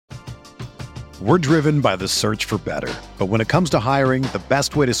We're driven by the search for better. But when it comes to hiring, the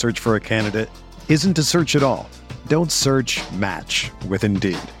best way to search for a candidate isn't to search at all. Don't search, match with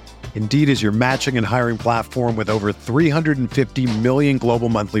Indeed. Indeed is your matching and hiring platform with over 350 million global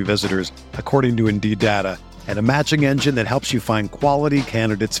monthly visitors, according to Indeed data, and a matching engine that helps you find quality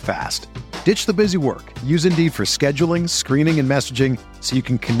candidates fast. Ditch the busy work. Use Indeed for scheduling, screening, and messaging so you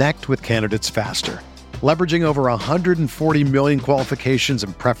can connect with candidates faster. Leveraging over 140 million qualifications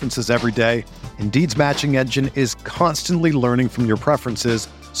and preferences every day, Indeed's matching engine is constantly learning from your preferences,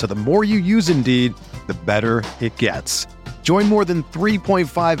 so the more you use Indeed, the better it gets. Join more than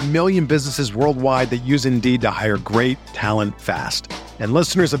 3.5 million businesses worldwide that use Indeed to hire great talent fast. And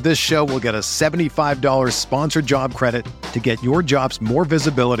listeners of this show will get a $75 sponsored job credit to get your jobs more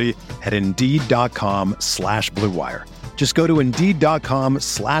visibility at Indeed.com/Blue Wire. Just go to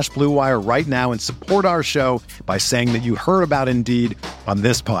Indeed.com/Blue Wire right now and support our show by saying that you heard about Indeed on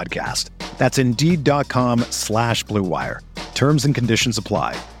this podcast. That's Indeed.com/Blue Wire. Terms and conditions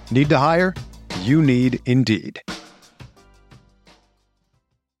apply. Need to hire? You need Indeed.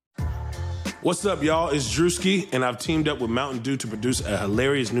 What's up, y'all? It's Drewski, and I've teamed up with Mountain Dew to produce a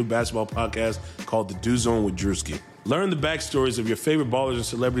hilarious new basketball podcast called The Dew Zone with Drewski. Learn the backstories of your favorite ballers and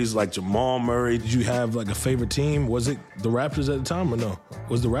celebrities like Jamal Murray. Did you have like a favorite team? Was it the Raptors at the time or no?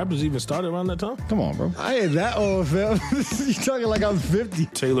 Was the Raptors even started around that time? Come on, bro. I ain't that old, fam. You talking like I'm 50.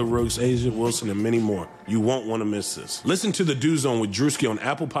 Taylor Rooks, Asia Wilson, and many more. You won't want to miss this. Listen to The Dew Zone with Drewski on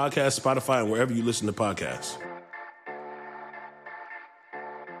Apple Podcasts, Spotify, and wherever you listen to podcasts.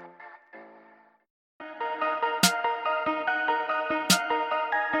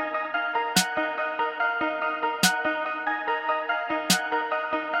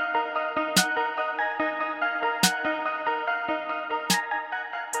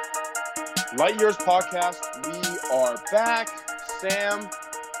 Light Years Podcast, we are back. Sam.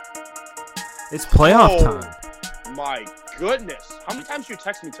 It's playoff time. My goodness. How many times did you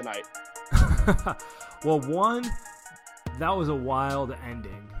text me tonight? Well, one, that was a wild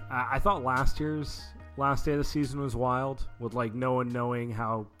ending. I thought last year's last day of the season was wild, with like no one knowing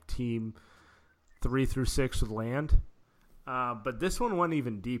how team 3 through 6 would land. But this one went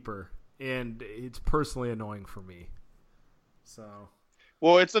even deeper, and it's personally annoying for me. So...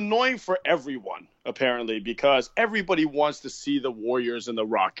 Well, it's annoying for everyone, apparently, because everybody wants to see the Warriors and the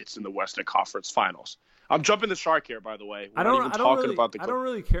Rockets in the Western Conference Finals. I'm jumping the shark here, by the way. I don't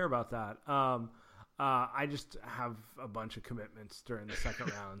really care about that. I just have a bunch of commitments during the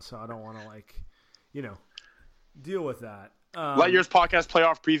second round, so I don't want to, deal with that. Light Years Podcast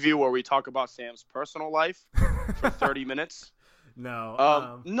playoff preview, where we talk about Sam's personal life for 30 minutes.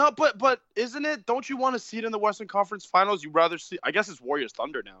 No. No, but isn't it? Don't you want to see it in the Western Conference Finals? You rather see? I guess it's Warriors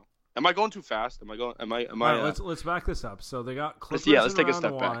Thunder now. Am I going too fast? Am I? Right, let's back this up. So they got Clippers let's take a round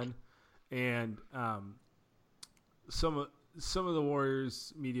step back. one, and some of the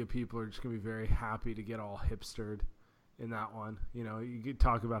Warriors media people are just gonna be very happy to get all hipstered in that one. You know, you could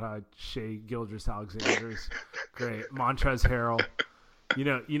talk about how Shea Gilgeous-Alexander's great, Montrezl Harrell. You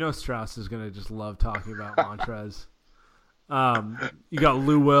know Strauss is gonna just love talking about Montrez. You got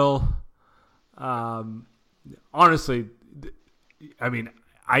Lou Will. Honestly, I mean,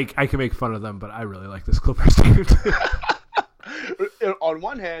 I can make fun of them, but I really like this Clippers team too. On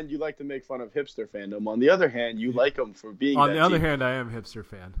one hand, you like to make fun of hipster fandom. On the other hand, you like them for being. On the other hand, I am a hipster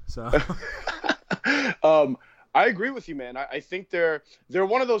fan. So, I agree with you, man. I think they're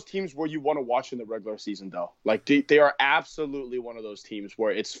one of those teams where you want to watch in the regular season, though. Like they are absolutely one of those teams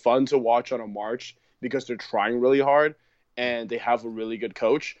where it's fun to watch on a march because they're trying really hard. And they have a really good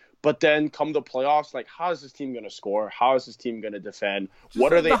coach. But then come the playoffs, like, how is this team going to score? How is this team going to defend?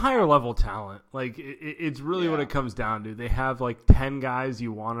 What are they? The higher level talent. Like, it's really what it comes down to. They have, like, 10 guys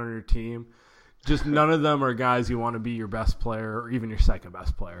you want on your team. Just none of them are guys you want to be your best player or even your second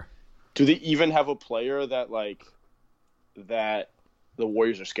best player. Do they even have a player that the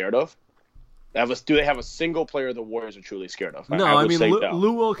Warriors are scared of? Do they have a single player the Warriors are truly scared of? No, I mean,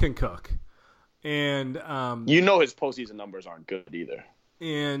 Lou Will can cook. And his postseason numbers aren't good either.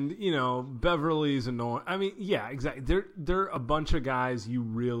 And Beverly's annoying. I mean, yeah, exactly. They're a bunch of guys you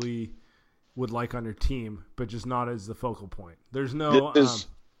really would like on your team, but just not as the focal point. There's no.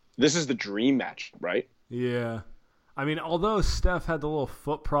 This is the dream match, right? Yeah, I mean, although Steph had the little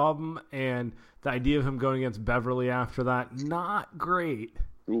foot problem, and the idea of him going against Beverly after that, not great.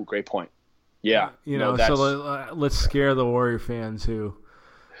 Ooh, great point. Yeah, so let's scare the Warrior fans who.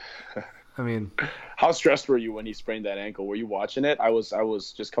 I mean, how stressed were you when he sprained that ankle? Were you watching it? I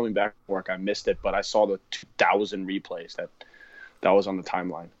was just coming back from work. I missed it, but I saw the 2,000 replays that was on the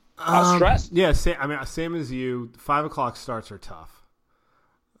timeline. How stressed? Yeah, same as you. 5 o'clock starts are tough.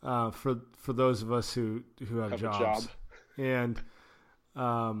 for those of us who have jobs. A job. And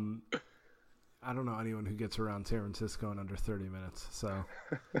I don't know anyone who gets around San Francisco in under 30 minutes. So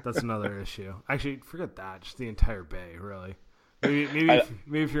that's another issue. Actually, forget that. Just the entire Bay, really. Maybe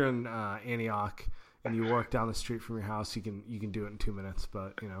if you're in Antioch and you work down the street from your house, you can do it in 2 minutes.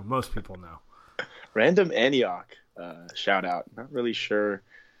 But most people know. Random Antioch shout out. Not really sure.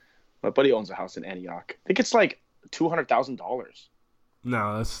 My buddy owns a house in Antioch. I think it's like $200,000.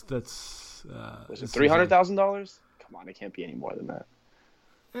 No, that's was it $300,000? Come on, it can't be any more than that.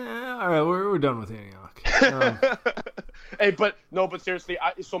 All right, we're done with Antioch. Hey, but seriously,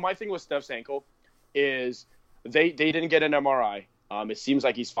 so my thing with Steph's ankle is they didn't get an MRI. It seems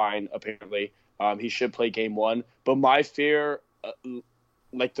like he's fine. Apparently, he should play game 1. But my fear, in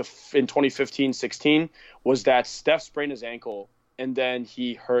 2015-16, was that Steph sprained his ankle and then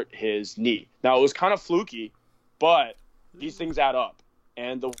he hurt his knee. Now it was kind of fluky, but these things add up.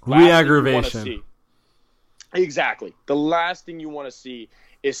 And the re-aggravation. Exactly. The last thing you want to see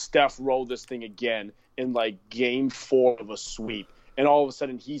is Steph roll this thing again in game 4 of a sweep, and all of a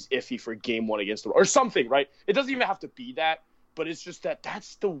sudden he's iffy for game 1 against or something, right? It doesn't even have to be that, but it's just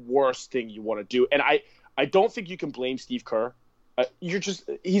that's the worst thing you want to do. And I don't think you can blame Steve Kerr.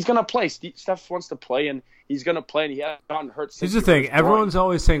 He's gonna play. Steph wants to play, and he's gonna play, and he hasn't gotten hurt. Here's the thing: everyone's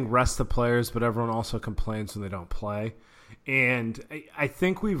always saying rest the players, but everyone also complains when they don't play. And I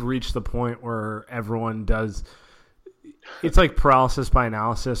think we've reached the point where everyone does. It's like paralysis by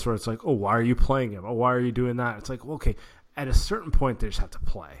analysis, where it's like, oh, why are you playing him? Oh, why are you doing that? It's like, well, okay, at a certain point, they just have to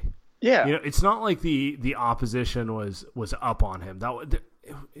play. Yeah, it's not like the opposition was up on him.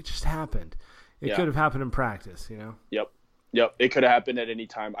 It just happened. It could have happened in practice. Yep. It could have happened at any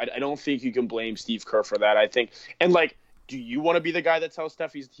time. I don't think you can blame Steve Kerr for that. I think, and do you want to be the guy that tells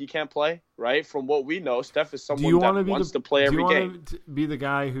Steph he can't play? Right? From what we know, Steph is someone that wants to play every game. Do you want to be the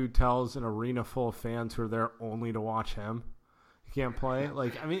guy who tells an arena full of fans who are there only to watch him he can't play?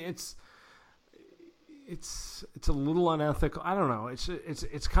 It's a little unethical. I don't know.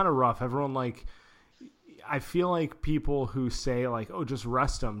 It's kind of rough. Everyone I feel like people who say oh, just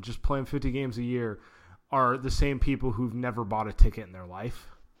rest him, just play him 50 games a year, are the same people who've never bought a ticket in their life.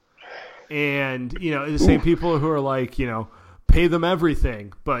 And, the same people who are pay them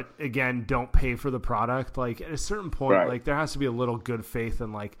everything, but again, don't pay for the product. At a certain point, right. There has to be a little good faith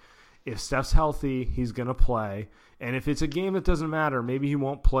in if Steph's healthy, he's going to play. And if it's a game that doesn't matter, maybe he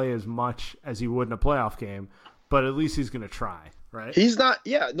won't play as much as he would in a playoff game, but at least he's going to try, right? He's not,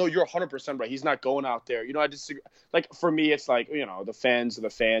 no, you're 100% right. He's not going out there. I disagree. For me, it's the fans are the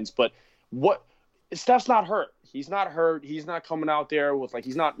fans, but Steph's not hurt. He's not hurt. He's not coming out there with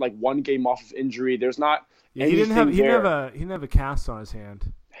he's not one game off of injury. There's not. Yeah, he didn't have a cast on his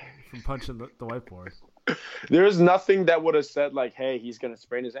hand from punching the whiteboard. There's nothing that would have said hey, he's gonna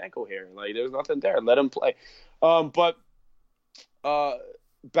sprain his ankle here. There's nothing there. Let him play. But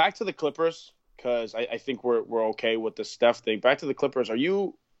back to the Clippers, because I think we're okay with the Steph thing. Back to the Clippers. Are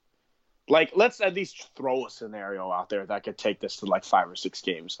you let's at least throw a scenario out there that could take this to 5 or 6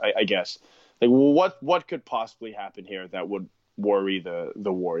 games? I guess. What could possibly happen here that would worry the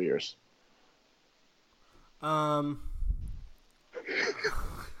Warriors?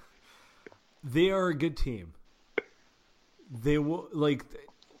 They are a good team. They will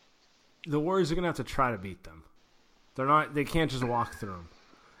the Warriors are gonna have to try to beat them. They can't just walk through them.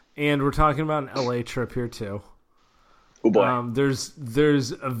 And we're talking about an LA trip here too. Oh boy.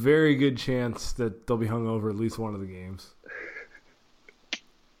 There's a very good chance that they'll be hungover at least one of the games.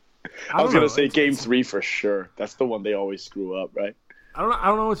 I was going to say game 3 for sure. That's the one they always screw up, right? I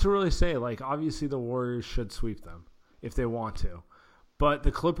don't know what to really say. Obviously the Warriors should sweep them if they want to. But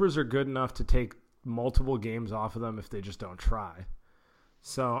the Clippers are good enough to take multiple games off of them if they just don't try.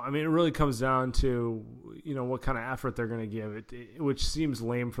 So, it really comes down to, what kind of effort they're going to give, which seems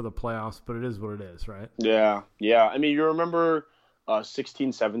lame for the playoffs, but it is what it is, right? Yeah. You remember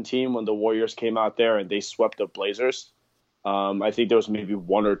 16-17 when the Warriors came out there and they swept the Blazers? I think there was maybe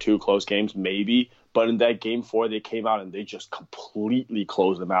 1 or 2 close games, maybe. But in that game 4, they came out and they just completely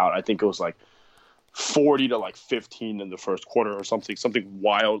closed them out. I think it was 40 to 15 in the first quarter or something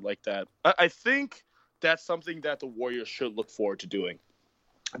wild like that. I think that's something that the Warriors should look forward to doing.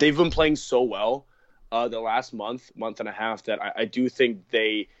 They've been playing so well the last month and a half that I do think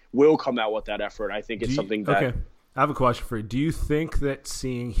they will come out with that effort. I think it's something that... Okay, I have a question for you. Do you think that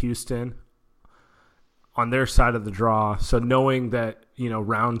seeing Houston on their side of the draw, so knowing that,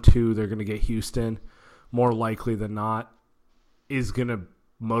 round 2 they're going to get Houston more likely than not, is going to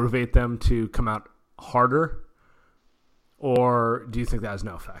motivate them to come out harder? Or do you think that has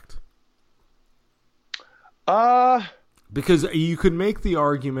no effect? Because you could make the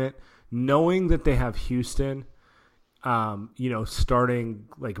argument, knowing that they have Houston, starting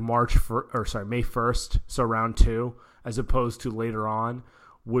like May 1st, so round 2, as opposed to later on,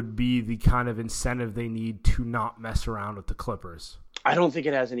 would be the kind of incentive they need to not mess around with the Clippers. I don't think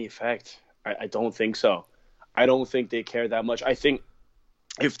it has any effect. I don't think so. I don't think they care that much. I think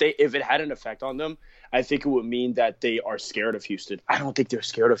if it had an effect on them, I think it would mean that they are scared of Houston. I don't think they're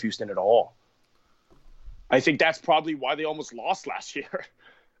scared of Houston at all. I think that's probably why they almost lost last year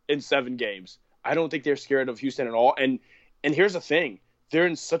in 7 games. I don't think they're scared of Houston at all. And here's the thing. They're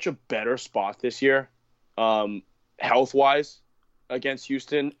in such a better spot this year, health-wise, against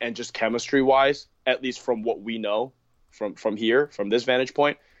Houston, and just chemistry-wise, at least from what we know from here, from this vantage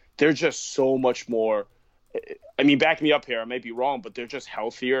point. They're just so much more – I mean, back me up here. I may be wrong, but they're just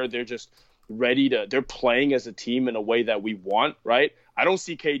healthier. They're just ready to – they're playing as a team in a way that we want, right? I don't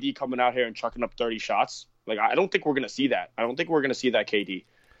see KD coming out here and chucking up 30 shots. Like, I don't think we're going to see that. I don't think we're going to see that KD.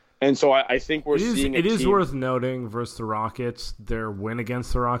 And so I think we're seeing it is worth noting versus the Rockets, their win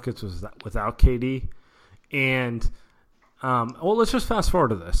against the Rockets was without KD. And, let's just fast forward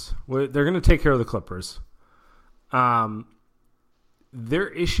to this. They're going to take care of the Clippers. Their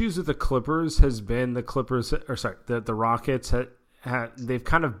issues with the Clippers has been the Rockets they've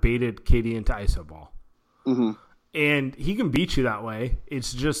kind of baited KD into iso ball. Mm-hmm. And he can beat you that way.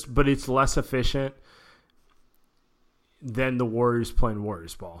 But it's less efficient than the Warriors playing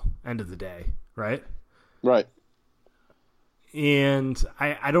Warriors ball, end of the day, right? Right. And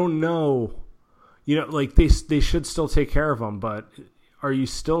I don't know, like they should still take care of them, but are you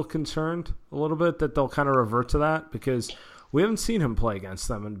still concerned a little bit that they'll kind of revert to that? Because we haven't seen him play against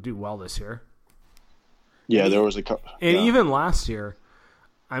them and do well this year. Yeah, there was a couple. And even last year,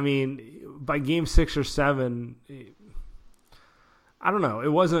 I mean, by game 6 or 7, I don't know. It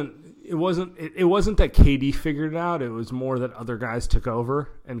wasn't that KD figured it out. It was more that other guys took over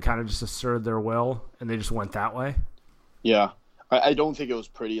and kind of just asserted their will, and they just went that way. Yeah. I don't think it was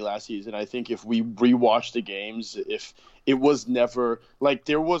pretty last season. I think if we rewatch the games, if it was never – like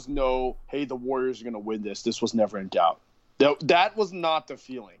there was no, hey, the Warriors are going to win this. This was never in doubt. That was not the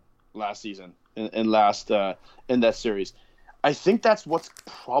feeling last season in that series. I think that's what's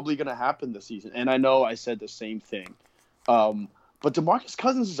probably going to happen this season. And I know I said the same thing. But DeMarcus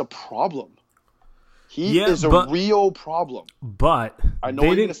Cousins is a problem. He is a real problem. But I know what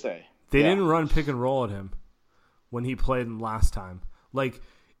you're going to say. They didn't run pick and roll at him when he played him last time.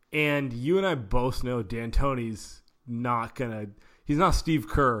 And you and I both know D'Antoni's not going to – he's not Steve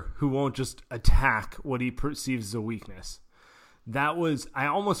Kerr, who won't just attack what he perceives as a weakness. I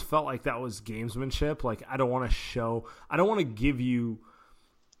almost felt like that was gamesmanship. Like, I don't want to give you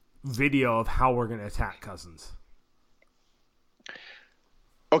video of how we're going to attack Cousins.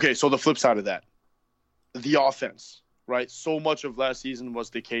 Okay, so the flip side of that, the offense, right? So much of last season was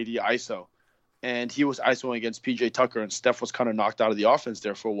the KD ISO, and he was ISOing against PJ Tucker, and Steph was kind of knocked out of the offense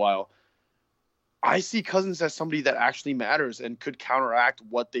there for a while. I see Cousins as somebody that actually matters and could counteract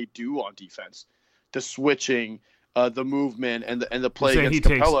what they do on defense, the switching, the movement, and the play against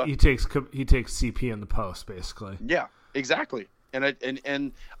Capella. He takes CP in the post, basically. Yeah, exactly. And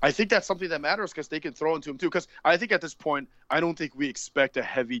I think that's something that matters because they can throw into him too. Because I think at this point, I don't think we expect a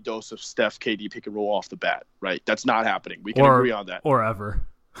heavy dose of Steph KD pick and roll off the bat. Right? That's not happening. We can agree on that. Or ever.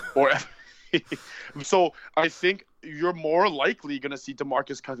 So I think you're more likely going to see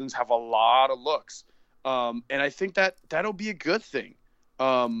DeMarcus Cousins have a lot of looks, and I think that'll be a good thing.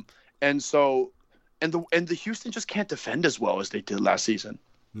 And the Houston just can't defend as well as they did last season.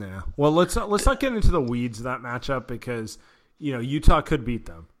 Yeah. Well, let's not get into the weeds of that matchup because. Utah could beat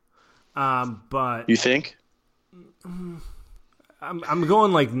them, but you think? I'm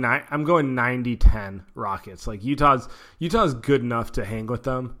going I'm going 90-10 Rockets. Like Utah's good enough to hang with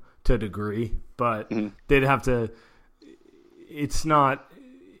them to a degree, but they'd have to. It's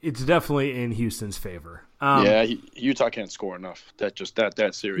definitely in Houston's favor. Utah can't score enough.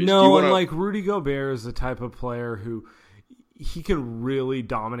 That series. No, and Rudy Gobert is the type of player who. He can really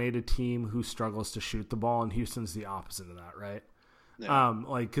dominate a team who struggles to shoot the ball, and Houston's the opposite of that, right? Yeah.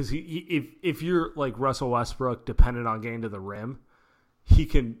 Because if you're like Russell Westbrook, dependent on getting to the rim, he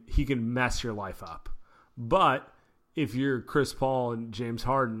can mess your life up. But if you're Chris Paul and James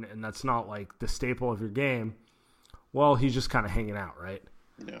Harden, and that's not like the staple of your game, well, he's just kind of hanging out, right?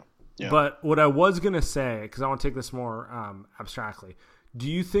 Yeah. But what I was gonna say, because I want to take this more abstractly. Do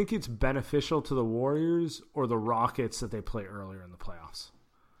you think it's beneficial to the Warriors or the Rockets that they play earlier in the playoffs?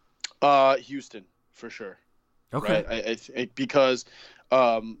 Houston, for sure. Okay. Right? Because,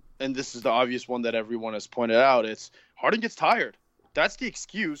 and this is the obvious one that everyone has pointed out, it's Harden gets tired. That's the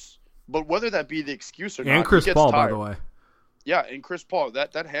excuse. But whether that be the excuse or not, and Chris he gets Paul, tired. by the way. Yeah, and Chris Paul,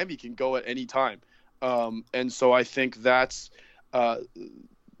 that hammy can go at any time. And so I think that's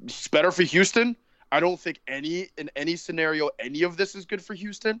it's better for Houston. I don't think in any scenario any of this is good for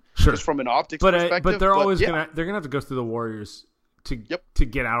Houston. Sure. Just from an optics perspective. But they're always gonna have to go through the Warriors to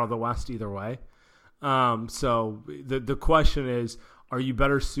get out of the West either way. So the question is, are you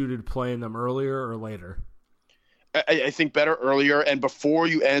better suited playing them earlier or later? I think better earlier. And before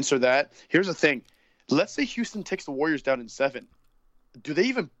you answer that, here's the thing. Let's say Houston takes the Warriors down in 7. Do they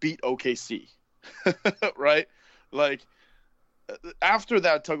even beat OKC? Right? Like, after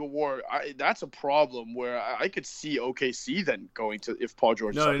that tug of war, that's a problem where I could see OKC then going to if Paul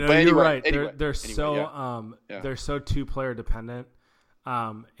George. No, you're right. They're so 2-player dependent,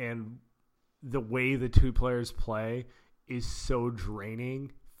 and the way the 2 players play is so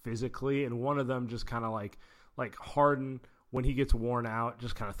draining physically, and one of them just kind of like Harden, when he gets worn out,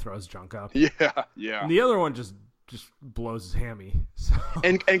 just kind of throws junk up. Yeah. And the other one just blows his hammy. So.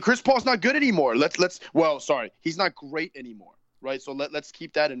 And Chris Paul's not good anymore. He's not great anymore. Right, so let's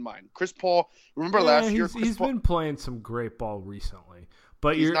keep that in mind. Chris Paul, remember last year? He's been playing some great ball recently,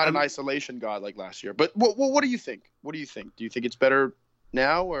 but he's not an isolation god like last year. But what do you think? What do you think? Do you think it's better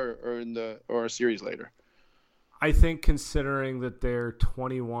now or a series later? I think considering that they're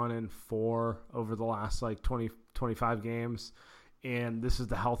 21-4 over the last 25 games, and this is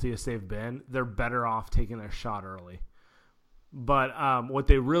the healthiest they've been, they're better off taking their shot early. But what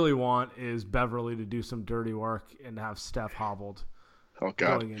they really want is Beverly to do some dirty work and have Steph hobbled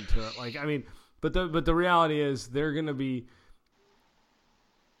going into it. But the reality is they're going to be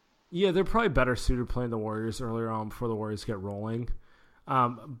 – they're probably better suited playing the Warriors earlier on before the Warriors get rolling.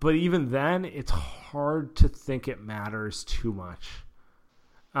 But even then, it's hard to think it matters too much.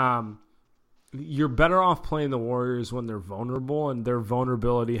 You're better off playing the Warriors when they're vulnerable, and their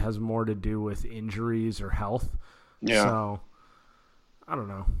vulnerability has more to do with injuries or health. Yeah. So – I don't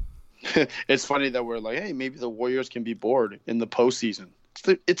know. It's funny that we're like, hey, maybe the Warriors can be bored in the postseason.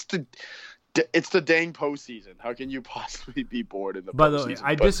 It's the dang postseason. How can you possibly be bored in the postseason? By the way,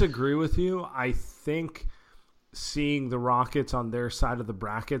 I disagree with you. I think seeing the Rockets on their side of the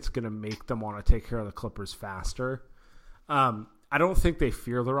bracket is going to make them want to take care of the Clippers faster. I don't think they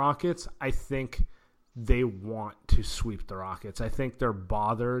fear the Rockets. I think they want to sweep the Rockets. I think they're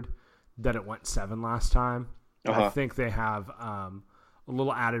bothered that it went 7 last time. I think they have a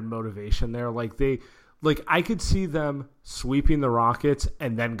little added motivation there. I could see them sweeping the Rockets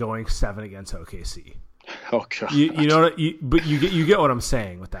and then going 7 against OKC. Oh God! You know, but you get what I'm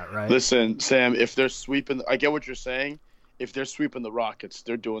saying with that, right? Listen, Sam, if they're sweeping, I get what you're saying. If they're sweeping the Rockets,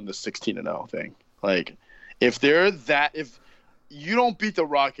 they're doing the 16-0 thing. Like, if you don't beat the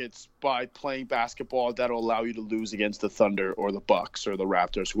Rockets by playing basketball that'll allow you to lose against the Thunder or the Bucks or the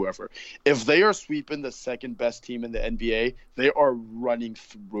Raptors, whoever. If they are sweeping the second best team in the NBA, they are running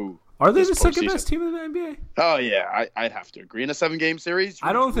through. Are they the second best team in the NBA? Oh yeah, I'd have to agree. In a 7-game series,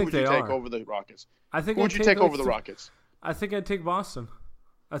 I don't think they take are. over the Rockets. Who would you take over the Rockets? I think I'd take Boston.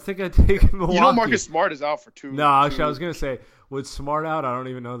 I think I'd take Milwaukee. You know Marcus Smart is out for 2. No, actually, I was going to say, with Smart out, I don't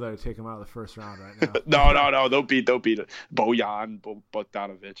even know that I'd take him out of the first round right now. No. They'll beat Bojan,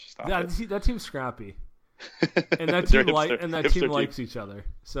 Bogdanovic. That team's scrappy. And that team likes each other.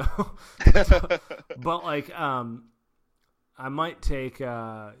 So, but I might take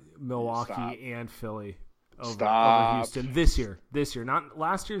Milwaukee and Philly over Houston this year. Not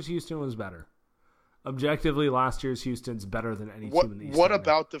last year's Houston was better. Objectively, last year's Houston's better than any team in the East. What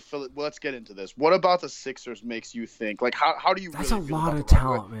about the Philly? Well, let's get into this. What about the Sixers makes you think? Like, how do you? That's really a feel lot about of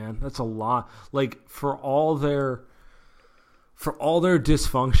talent, man. That's a lot. Like for all their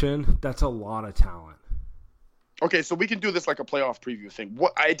dysfunction, that's a lot of talent. Okay, so we can do this like a playoff preview thing.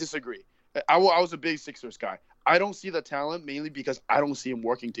 What I disagree. I was a big Sixers guy. I don't see the talent mainly because I don't see them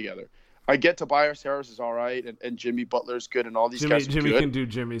working together. I get Tobias Harris is all right, and Jimmy Butler's good, and all these guys are good. Jimmy can do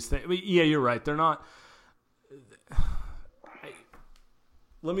Jimmy's thing. Yeah, you're right. They're not.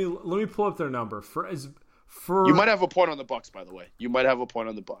 Let me pull up their number for. You might have a point on the Bucks, by the way. You might have a point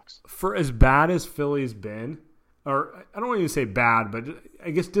on the Bucks. For as bad as Philly's been, or I don't want to say bad, but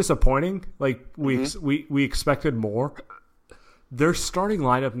I guess disappointing. Like we expected more. Their starting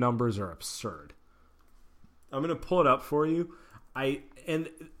lineup numbers are absurd. I'm going to pull it up for you.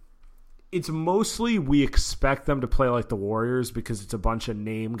 It's mostly we expect them to play like the Warriors because it's a bunch of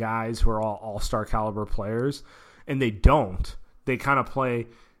name guys who are all-star caliber players, and they don't. They kind of play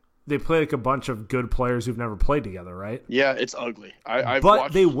 – they play like a bunch of good players who've never played together, right? Yeah, it's ugly.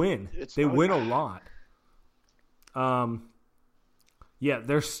 But they win. They win a lot. Yeah,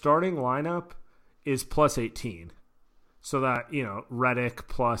 their starting lineup is plus 18. So that, Redick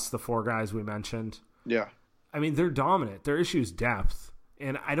plus the 4 guys we mentioned. Yeah. I mean, they're dominant. Their issue is depth,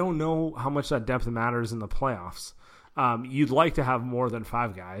 and I don't know how much that depth matters in the playoffs. You'd like to have more than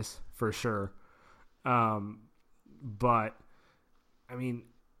 5 guys for sure, but I mean,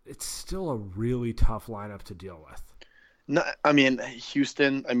 it's still a really tough lineup to deal with. No, I mean,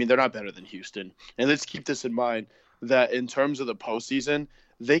 Houston, they're not better than Houston. And let's keep this in mind that in terms of the postseason,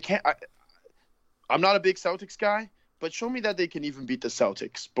 they can't. I'm not a big Celtics guy, but show me that they can even beat the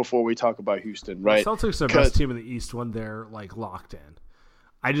Celtics before we talk about Houston, right? The Celtics are the best team in the East when they're like locked in.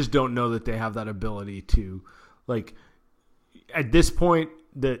 I just don't know that they have that ability to, like, at this point,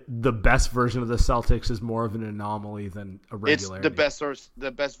 the best version of the Celtics is more of an anomaly than a regularity. The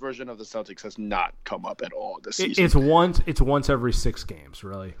best version of the Celtics has not come up at all this season. It's once every 6 games,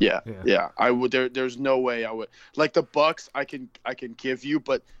 really. Yeah. I would. There's no way I would like the Bucks. I can give you,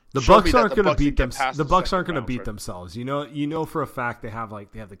 but the Bucks aren't going to beat them. The Bucks aren't going to beat themselves. You know for a fact they have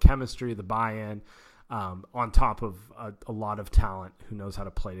the chemistry, the buy-in, on top of a lot of talent who knows how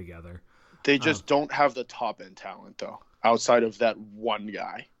to play together. They just don't have the top end talent though. Outside of that one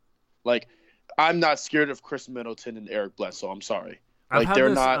guy. Like, I'm not scared of Chris Middleton and Eric Bledsoe. I'm sorry. Like,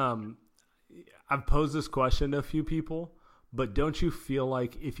 I've posed this question to a few people, but don't you feel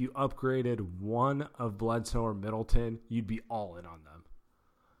like if you upgraded one of Bledsoe or Middleton, you'd be all in on them?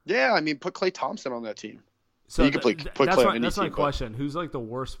 Yeah, put Klay Thompson on that team. So you can put Klay on any that's team. My question. Who's like the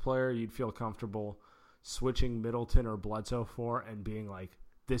worst player you'd feel comfortable switching Middleton or Bledsoe for and being like,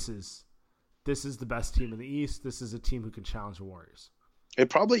 this is the best team in the East. This is a team who can challenge the Warriors. You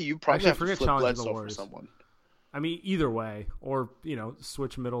probably have to flip Bledsoe for someone. Either way, or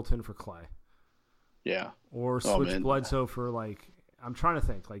switch Middleton for Klay. Yeah. Or switch Bledsoe for I'm trying to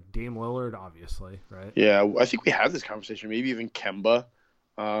think Dame Lillard, obviously, right? Yeah, I think we had this conversation. Maybe even Kemba.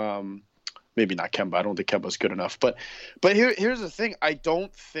 Maybe not Kemba. I don't think Kemba's good enough. But here's the thing. I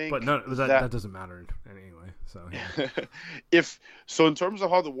don't think. But no, that doesn't matter anyway. So yeah. So in terms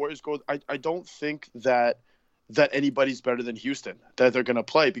of how the Warriors go, I don't think that anybody's better than Houston that they're going to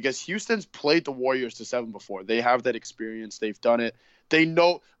play, because Houston's played the Warriors to 7 before. They have that experience. They've done it. They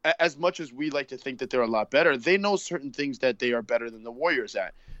know, as much as we like to think that they're a lot better, they know certain things that they are better than the Warriors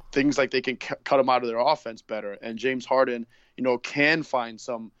at. Things like they can cut them out of their offense better. And James Harden, can find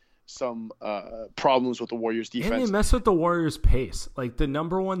some problems with the Warriors defense. And they mess with the Warriors pace. Like, the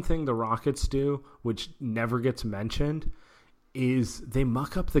number one thing the Rockets do, which never gets mentioned, is they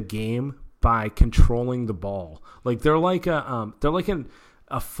muck up the game by controlling the ball. Like, they're like a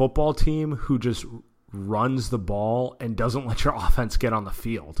football team who just runs the ball and doesn't let your offense get on the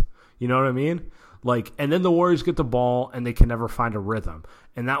field. You know what I mean? And then the Warriors get the ball and they can never find a rhythm.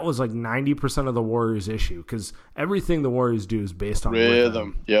 And that was 90% of the Warriors' issue, because everything the Warriors do is based on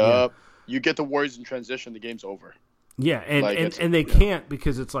rhythm. Yep. Yeah. You get the Warriors in transition, the game's over. Yeah, and they can't,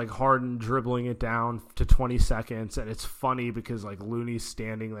 because it's Harden dribbling it down to 20 seconds, and it's funny because Looney's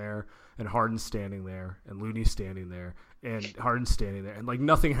standing there and Harden's standing there and Looney's standing there and Harden's standing there, and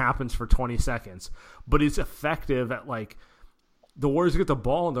nothing happens for 20 seconds. But it's effective at the Warriors get the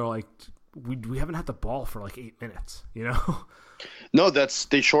ball and they're like, we haven't had the ball for 8 minutes, No,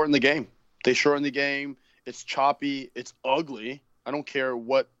 they shorten the game. It's choppy. It's ugly. I don't care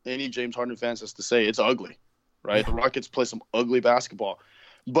what any James Harden fans has to say. It's ugly, right? Yeah. The Rockets play some ugly basketball,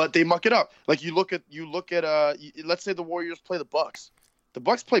 but they muck it up. You look at let's say the Warriors play the Bucks. The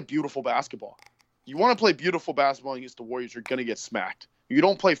Bucks play beautiful basketball. You want to play beautiful basketball against the Warriors, you're going to get smacked. You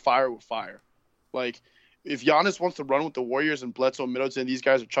don't play fire with fire. If Giannis wants to run with the Warriors and Bledsoe and Middleton, these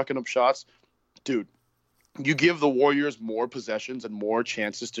guys are chucking up shots, dude, you give the Warriors more possessions and more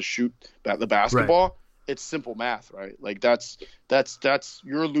chances to shoot the basketball. Right. It's simple math, right? That's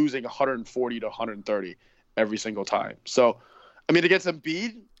you're losing 140 to 130 every single time. So, against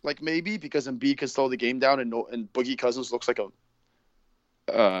Embiid, maybe, because Embiid can slow the game down, and Boogie Cousins looks like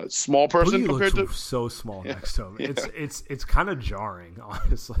a small person Boogie compared looks to so next to him. Yeah. It's kind of jarring,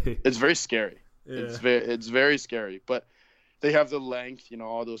 honestly. It's very scary. Yeah. It's very scary. But they have the length,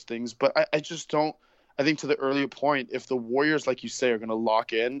 all those things. But I just don't. I think, to the earlier point, if the Warriors, like you say, are going to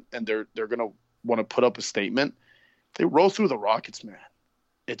lock in and they're going to want to put up a statement, they roll through the Rockets, man.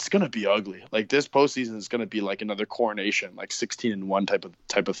 It's going to be ugly. This postseason is going to be another coronation, 16-1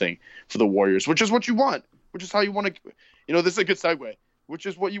 type of thing for the Warriors, which is what you want, which is how you want to, this is a good segue, which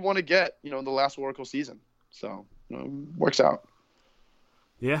is what you want to get, in the last Oracle season. So, works out.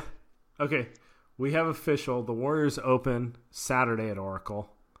 Yeah. Okay. We have official. The Warriors open Saturday at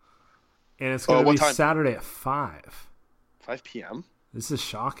Oracle. And it's going to be time? Saturday at 5. 5 p.m.? This is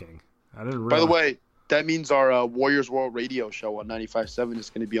shocking. I didn't realize. By the way, that means our Warriors World Radio show on 95.7 is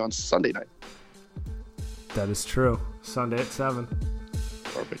going to be on Sunday night. That is true. Sunday at 7.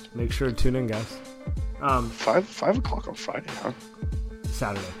 Perfect. Make sure to tune in, guys. 5 o'clock on Friday, huh?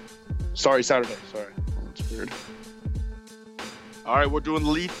 Saturday. Sorry, Saturday. Sorry. Oh, that's weird. All right, we're doing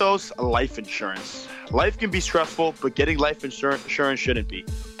Lethos Life Insurance. Life can be stressful, but getting life insurance shouldn't be.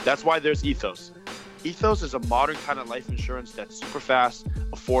 That's why there's Ethos. Ethos is a modern kind of life insurance that's super fast,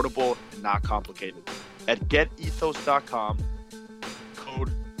 affordable, and not complicated. At getethos.com,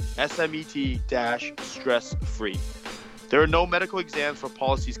 code SMET-stress-free. There are no medical exams for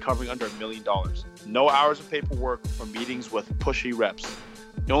policies covering under $1 million. No hours of paperwork or meetings with pushy reps.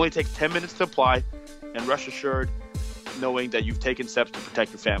 It only takes 10 minutes to apply, and rest assured knowing that you've taken steps to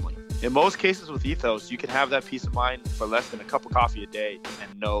protect your family. In most cases with Ethos, you can have that peace of mind for less than a cup of coffee a day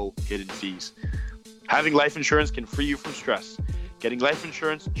and no hidden fees. Having life insurance can free you from stress. Getting life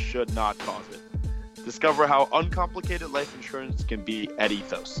insurance should not cause it. Discover how uncomplicated life insurance can be at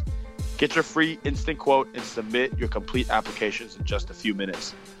Ethos. Get your free instant quote and submit your complete applications in just a few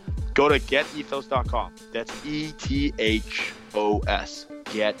minutes. Go to getethos.com. That's ETHOS.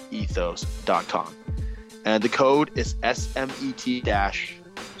 Getethos.com. And the code is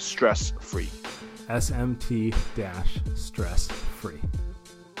SMET-stress-free. SMT-stress-free.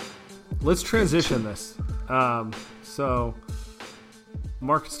 Let's transition this. So,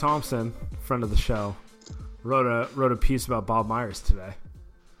 Marcus Thompson, friend of the show, wrote a piece about Bob Myers today.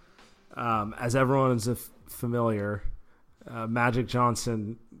 As everyone is familiar, Magic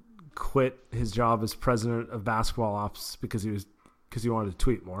Johnson quit his job as president of basketball ops because he wanted to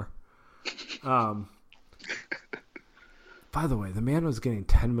tweet more. By the way, the man was getting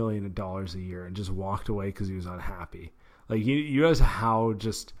 $10 million a year and just walked away because he was unhappy. Like, you realize how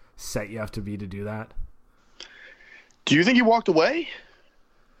just set you have to be to do that? Do you think he walked away?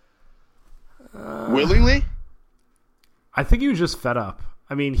 Willingly? I think he was just fed up.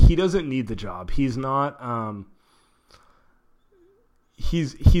 I mean, he doesn't need the job. He's not.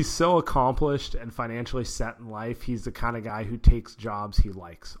 He's so accomplished and financially set in life. He's the kind of guy who takes jobs he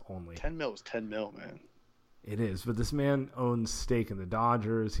likes only. 10 mil is 10 mil, man. It is, but this man owns stake in the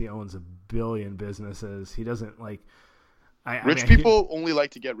Dodgers. He owns 1 billion businesses. He doesn't like. Rich people only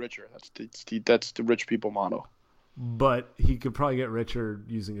like to get richer. That's the rich people motto. But he could probably get richer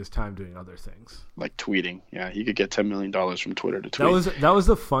using his time doing other things, like tweeting. Yeah, he could get $10 million from Twitter to tweet. That was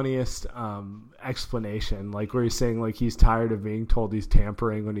the funniest explanation. Like where he's saying like he's tired of being told he's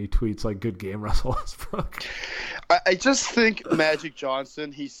tampering when he tweets like "Good game, Russell Westbrook." I just think Magic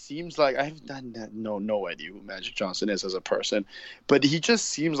Johnson. He seems like I have no idea who Magic Johnson is as a person, but he just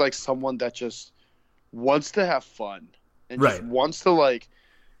seems like someone that just wants to have fun and just wants to like.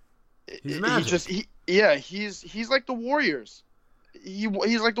 He's Magic. He's like the Warriors.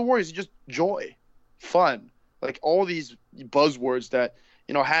 He's like the Warriors. He just joy, fun, like all these buzzwords that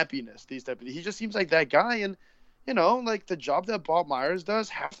happiness, these type of. He just seems like that guy, and like the job that Bob Myers does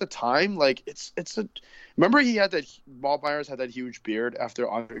half the time, like it's a. Remember Bob Myers had that huge beard after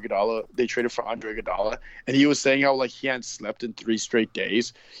Andre Iguodala. They traded for Andre Iguodala, and he was saying how like he hadn't slept in 3 straight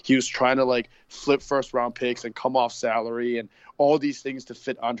days. He was trying to like flip first round picks and come off salary and all these things to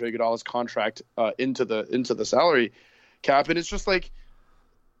fit Andre Iguodala's contract into the salary cap, and it's just like,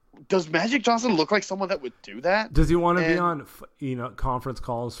 does Magic Johnson look like someone that would do that? Does he want to be on conference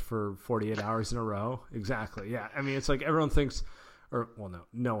calls for 48 hours in a row? Exactly. Yeah. I mean, it's like everyone thinks,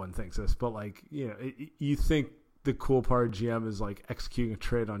 no one thinks this, but like you think the cool part of GM is like executing a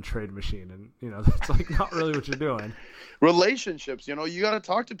trade on Trade Machine, and that's like not really what you're doing. Relationships, you got to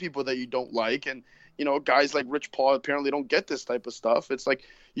talk to people that you don't like, and guys like Rich Paul apparently don't get this type of stuff. It's like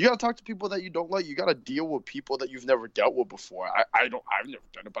you got to talk to people that you don't like. You got to deal with people that you've never dealt with before. I've never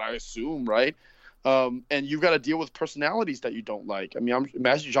done it, but I assume, right? And you've got to deal with personalities that you don't like. I mean,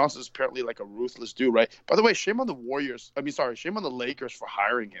 Magic Johnson is apparently like a ruthless dude, right? By the way, shame on the shame on the Lakers for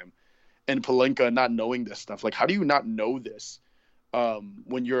hiring him and Pelinka and not knowing this stuff. Like, how do you not know this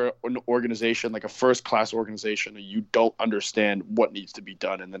when you're an organization, like a first-class organization, and you don't understand what needs to be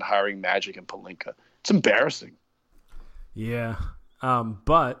done, and then hiring Magic and Pelinka? It's embarrassing. Yeah.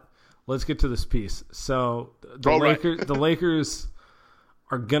 But let's get to this piece. So the Lakers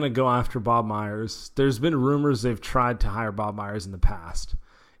are going to go after Bob Myers. There's been rumors they've tried to hire Bob Myers in the past.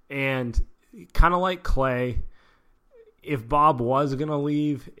 And kind of like Clay, if Bob was going to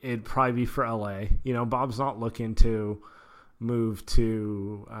leave, it'd probably be for LA. Bob's not looking to move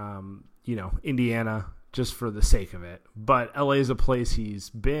to, Indiana just for the sake of it. But LA is a place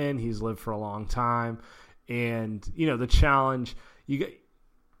he's lived for a long time. And, the challenge,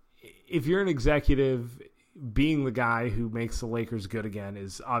 if you're an executive, being the guy who makes the Lakers good again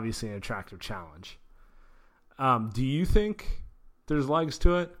is obviously an attractive challenge. Do you think there's legs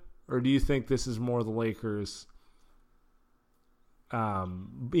to it? Or do you think this is more the Lakers,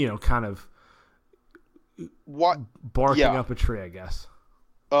 kind of what barking up a tree, I guess.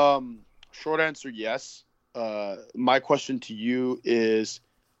 Short answer, yes. My question to you is,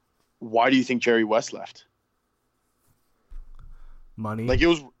 why do you think Jerry West left? Money. Like it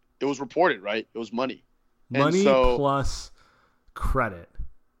was reported, right? It was money. Money plus credit.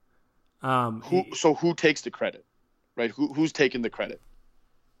 Who takes the credit, right? Who's taking the credit?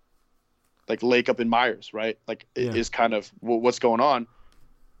 Like Lacob and Myers, right? Like is kind of what's going on.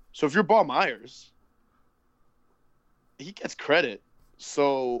 So if you're Bob Myers, he gets credit.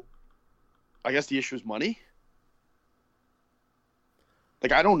 So I guess the issue is money.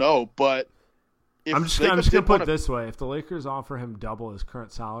 Like I don't know, but I'm just gonna put it this way: if the Lakers offer him double his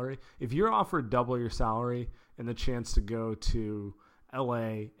current salary, if you're offered double your salary and the chance to go to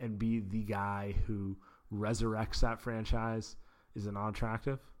LA and be the guy who resurrects that franchise, is it not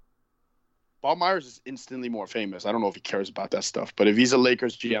attractive? Bob Myers is instantly more famous. I don't know if he cares about that stuff, but if he's a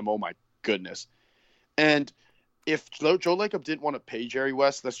Lakers GM, oh my goodness. And if Joe Lacob didn't want to pay Jerry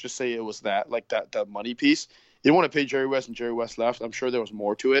West, let's just say it was that money piece. He didn't want to pay Jerry West and Jerry West left. I'm sure there was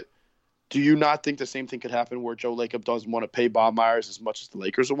more to it. Do you not think the same thing could happen where Joe Lacob doesn't want to pay Bob Myers as much as the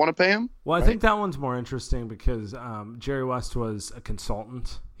Lakers would want to pay him? Well, I think that one's more interesting because Jerry West was a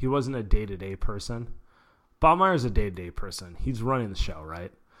consultant. He wasn't a day-to-day person. Bob Myers is a day-to-day person. He's running the show,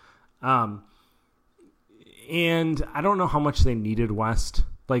 right? And I don't know how much they needed West.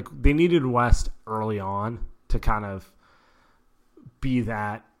 Like, they needed West early on to kind of be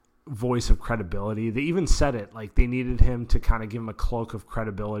that voice of credibility. They even said it, like they needed him to kind of give him a cloak of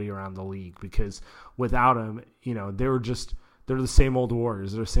credibility around the league because without him, you know, they're the same old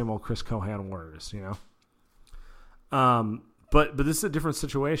Warriors. They're the same old Chris Cohan Warriors, you know? But this is a different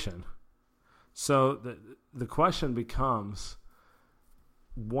situation. So the question becomes,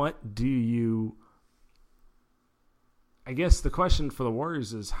 I guess the question for the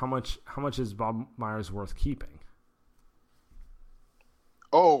Warriors is how much is Bob Myers worth keeping?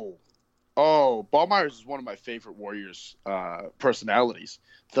 Bob Myers is one of my favorite Warriors personalities.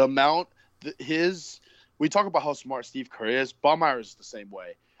 The amount we talk about how smart Steve Kerr is. Bob Myers is the same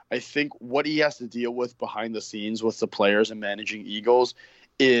way. I think what he has to deal with behind the scenes with the players and managing egos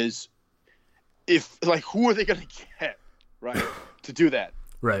is who are they going to get, right, to do that?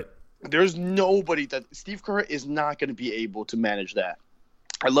 Right. There's nobody that Steve Kerr is not going to be able to manage that.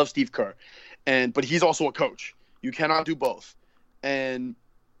 I love Steve Kerr, but he's also a coach. You cannot do both. And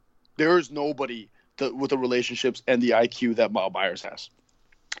there is nobody with the relationships and the IQ that Bob Myers has.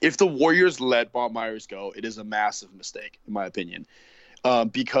 If the Warriors let Bob Myers go, it is a massive mistake, in my opinion.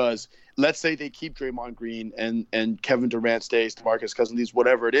 Because let's say they keep Draymond Green and Kevin Durant stays, DeMarcus Cousins,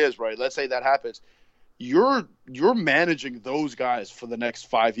 whatever it is, right? Let's say that happens. You're managing those guys for the next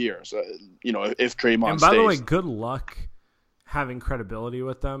 5 years. If Draymond and by stays. the way, good luck having credibility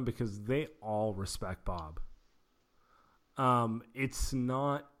with them because they all respect Bob. It's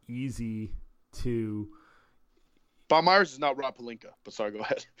not easy to. Bob Myers is not Rob Pelinka, but sorry, go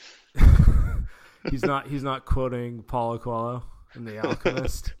ahead. He's not quoting Paulo Coelho in The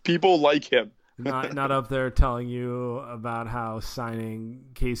Alchemist. People like him. not up there telling you about how signing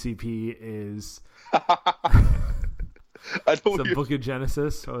KCP is. It's the Book of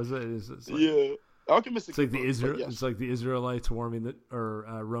Genesis. What is it? It's like, yeah, Alchemist. It's like It's like the Israelites roaming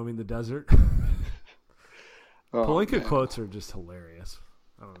the desert. Pelinka quotes are just hilarious.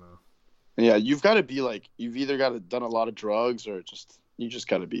 I don't know. Yeah, you've got to be you've either got to done a lot of drugs or you just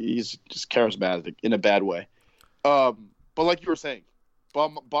got to be. He's just charismatic in a bad way. But like you were saying,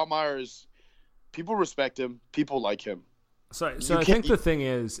 Bob Myers, people respect him. People like him. So I think the thing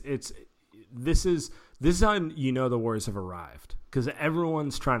is, this is how you know the Warriors have arrived because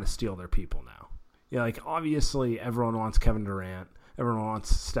everyone's trying to steal their people now. Yeah, obviously everyone wants Kevin Durant. Everyone wants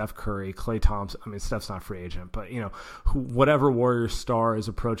Steph Curry, Klay Thompson. I mean, Steph's not free agent, but whatever Warriors star is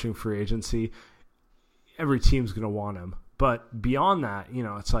approaching free agency, every team's going to want him. But beyond that,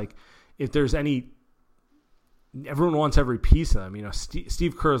 it's like if there's everyone wants every piece of him.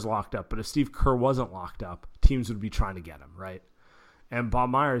 Steve Kerr is locked up, but if Steve Kerr wasn't locked up, teams would be trying to get him, right? And Bob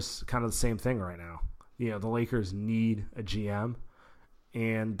Myers, kind of the same thing right now. The Lakers need a GM,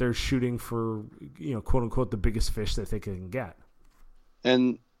 and they're shooting for, quote unquote, the biggest fish that they can get.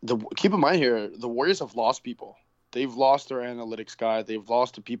 And keep in mind here, the Warriors have lost people. They've lost their analytics guy. They've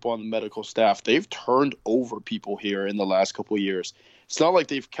lost the people on the medical staff. They've turned over people here in the last couple of years. It's not like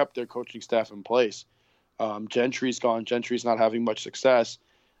they've kept their coaching staff in place. Gentry's gone. Gentry's not having much success.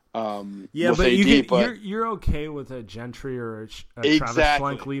 But you're okay with a Gentry or a Travis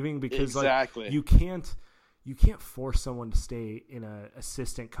Schlenk leaving because you can't force someone to stay in an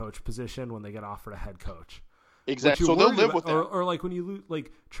assistant coach position when they get offered a head coach. Exactly. So they'll live with that. Or like when you lose,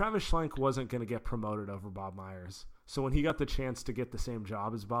 like Travis Schlenk wasn't going to get promoted over Bob Myers. So when he got the chance to get the same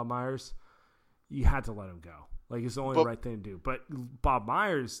job as Bob Myers, you had to let him go. Like it's the only right thing to do. But Bob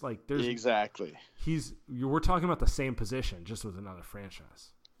Myers, like there's exactly. We're talking about the same position, just with another franchise.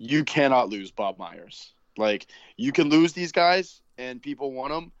 You cannot lose Bob Myers. Like you can lose these guys, and people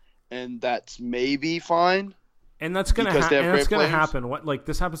want them, and that's maybe fine. And that's gonna happen. What like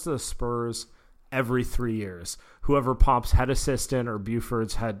this happens to the Spurs every 3 years. Whoever pops head assistant or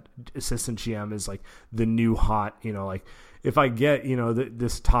Buford's head assistant GM is like the new hot. You know, like if I get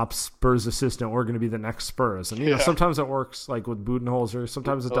this top Spurs assistant, we're going to be the next Spurs. And sometimes it works like with Budenholzer.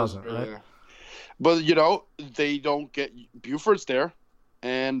 Sometimes it doesn't. Right. Yeah. But they don't get Buford's there,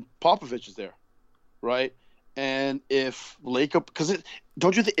 and Popovich is there, right? And if Lacob, because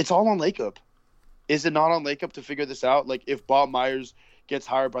don't you think it's all on Lacob? Is it not on Lacob to figure this out? Like if Bob Myers gets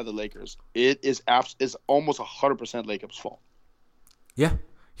hired by the Lakers, it is almost 100% Lacob's fault. Yeah,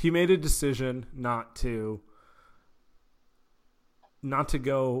 he made a decision not to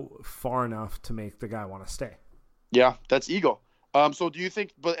go far enough to make the guy want to stay. Yeah, that's ego. So do you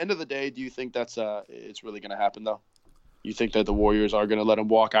think, but at the end of the day, do you think that's it's really going to happen though? You think that the Warriors are going to let him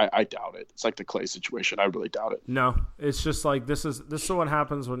walk? I doubt it. It's like the Clay situation. I really doubt it. No, it's just like this is what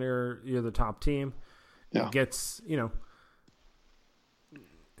happens when you're the top team. Yeah. It gets,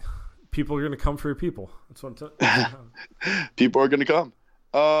 people are going to come for your people. That's what people are going to come.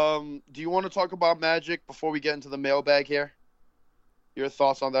 Do you want to talk about Magic before we get into the mailbag here? Your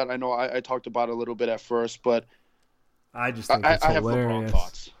thoughts on that? I know I talked about it a little bit at first, but I just think it's hilarious. I have LeBron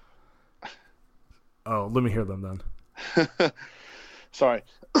thoughts. Oh, let me hear them then. Sorry.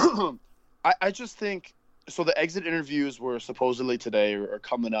 I just think so. The exit interviews were supposedly today or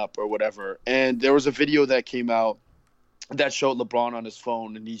coming up or whatever, and there was a video that came out that showed LeBron on his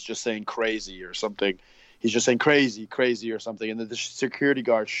phone, and he's just saying crazy or something. He's just saying crazy or something, and then the security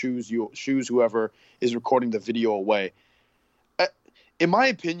guard shoos whoever is recording the video away. In my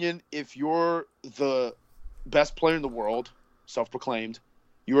opinion, if you're the best player in the world, self-proclaimed,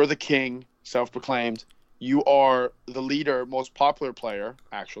 you are the king, self-proclaimed, you are the leader, most popular player,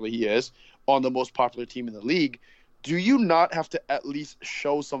 actually he is, on the most popular team in the league, do you not have to at least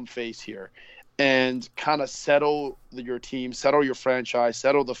show some face here and kind of settle your team, settle your franchise,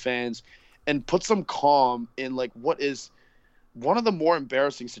 settle the fans, and put some calm in like what is one of the more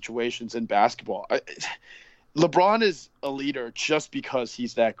embarrassing situations in basketball? LeBron is a leader just because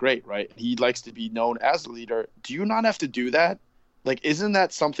he's that great, right? He likes to be known as a leader. Do you not have to do that? Like, isn't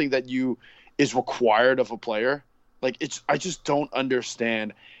that something that is required of a player? Like, I just don't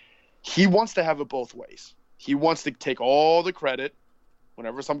understand. He wants to have it both ways. He wants to take all the credit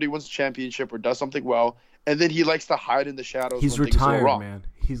whenever somebody wins a championship or does something well, and then he likes to hide in the shadows. He's when retired, things go wrong. Man.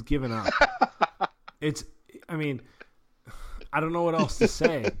 He's given up. I don't know what else to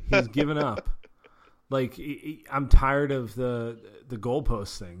say. He's given up. Like, I'm tired of the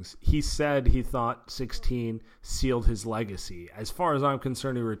goalpost things. He said he thought 16 sealed his legacy. As far as I'm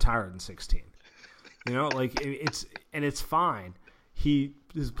concerned, he retired in 16. It's fine. He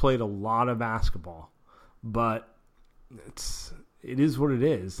has played a lot of basketball, but it is what it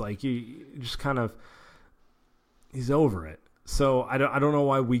is. Like, you just kind of, he's over it. So I don't know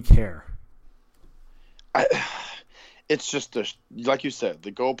why we care. It's just like you said,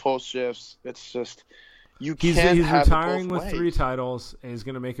 the goalpost shifts. It's just he's retiring with 3 titles, and he's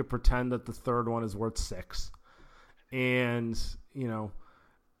going to make it pretend that the third one is worth 6. And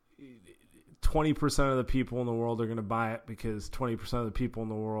 20% of the people in the world are going to buy it because 20% of the people in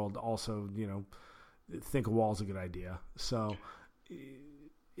the world also think a wall's a good idea. So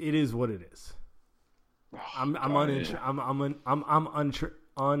it is what it is. I'm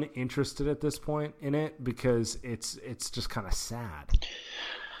uninterested at this point in it because it's just kind of sad.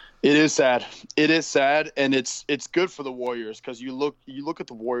 It is sad. It is sad, and it's good for the Warriors because you look at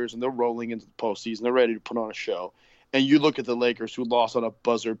the Warriors and they're rolling into the postseason. They're ready to put on a show, and you look at the Lakers who lost on a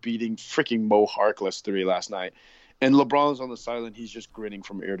buzzer beating freaking Mo Harkless 3 last night, and LeBron's on the sideline. He's just grinning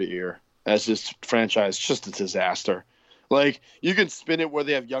from ear to ear as this franchise just a disaster. Like, you can spin it where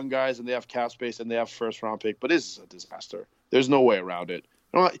they have young guys and they have cap space and they have first-round pick, but it's a disaster. There's no way around it.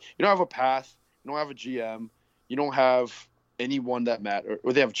 You don't have a path. You don't have a GM. You don't have anyone that matters.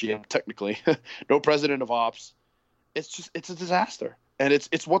 Or they have GM, technically. No president of ops. It's a disaster. And it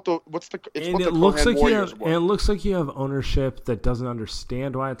looks like you have ownership that doesn't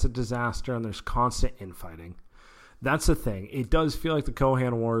understand why it's a disaster, and there's constant infighting. That's the thing. It does feel like the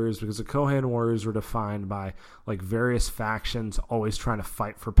Cohan Warriors, because the Cohan Warriors were defined by like various factions always trying to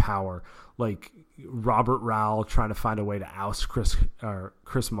fight for power, like Robert Rowell trying to find a way to oust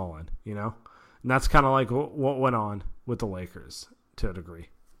Chris Mullin, And that's kind of like what went on with the Lakers to a degree.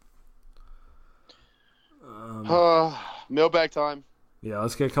 Mailbag time. Yeah,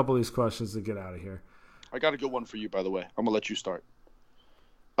 let's get a couple of these questions to get out of here. I got a good one for you, by the way. I'm going to let you start.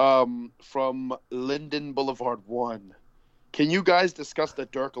 From Linden Boulevard 1. Can you guys discuss the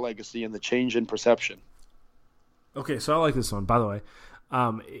Dirk legacy and the change in perception? Okay, so I like this one. By the way,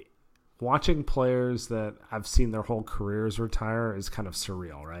 watching players that I've seen their whole careers retire is kind of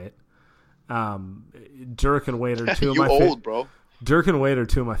surreal, right? Dirk and Wade are two of my old, bro. Dirk and Wade are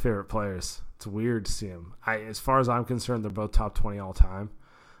two of my favorite players. It's weird to see them. As far as I'm concerned, they're both top 20 all time.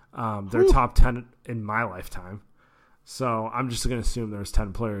 They're top 10 in my lifetime. So I'm just going to assume there's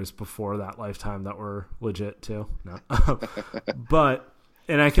 10 players before that lifetime that were legit too. No. But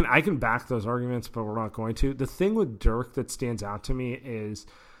and I can back those arguments, but we're not going to. The thing with Dirk that stands out to me is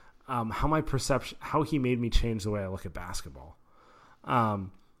how he made me change the way I look at basketball.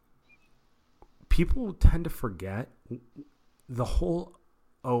 People tend to forget the whole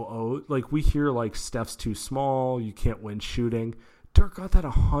like we hear like Steph's too small, you can't win shooting. Dirk got that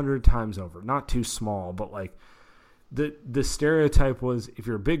 100 times over. Not too small, but like the stereotype was if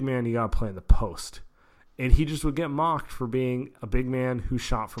you're a big man, you got to play in the post. And he just would get mocked for being a big man who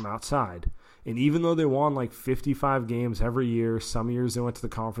shot from outside. And even though they won like 55 games every year, some years they went to the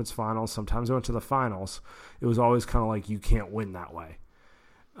conference finals, sometimes they went to the finals, it was always kind of like you can't win that way.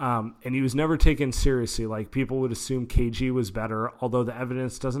 And he was never taken seriously. Like people would assume KG was better, although the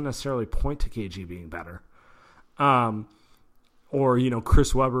evidence doesn't necessarily point to KG being better. Or,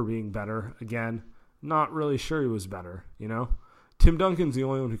 Chris Webber being better. Again, not really sure he was better, Tim Duncan's the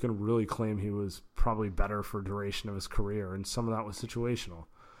only one who can really claim he was probably better for duration of his career, and some of that was situational.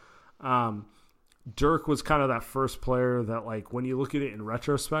 Dirk was kind of that first player that, like, when you look at it in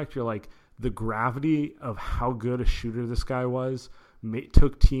retrospect, you're like, the gravity of how good a shooter this guy was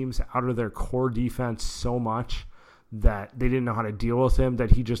took teams out of their core defense so much that they didn't know how to deal with him,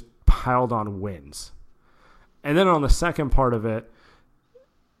 that he just piled on wins. And then on the second part of it,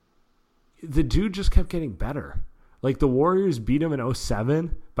 the dude just kept getting better. Like the Warriors beat him in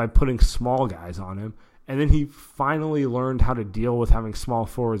 2007 by putting small guys on him. And then he finally learned how to deal with having small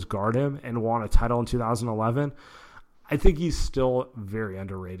forwards guard him and won a title in 2011. I think he's still very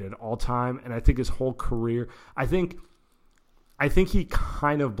underrated all time. And I think his whole career, I think he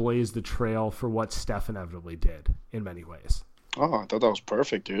kind of blazed the trail for what Steph inevitably did in many ways. Oh, I thought that was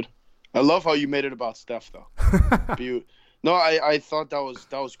perfect, dude. I love how you made it about Steph, though. No, I thought that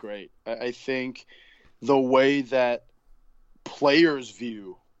was great. I think the way that players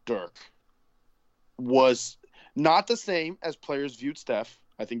view Dirk was not the same as players viewed Steph.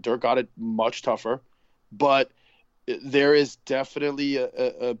 I think Dirk got it much tougher, but there is definitely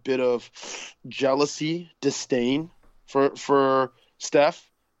a bit of jealousy, disdain for Steph,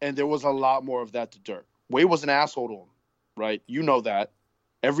 and there was a lot more of that to Dirk. Wade was an asshole to him, right? You know that.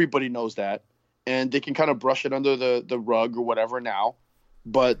 Everybody knows that. And they can kind of brush it under the rug or whatever now,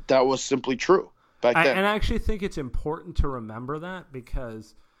 but that was simply true back then. And I actually think it's important to remember that,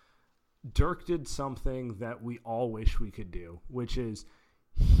 because Dirk did something that we all wish we could do, which is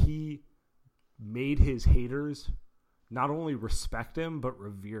he made his haters not only respect him, but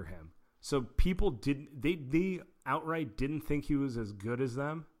revere him. So people they outright didn't think he was as good as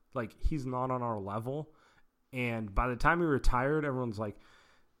them. Like, he's not on our level. And by the time he retired, everyone's like,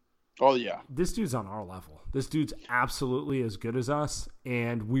 oh, yeah. This dude's on our level. This dude's absolutely as good as us,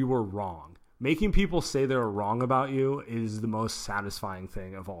 and we were wrong. Making people say they were wrong about you is the most satisfying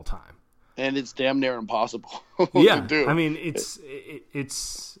thing of all time. And it's damn near impossible yeah, to do. I mean, it's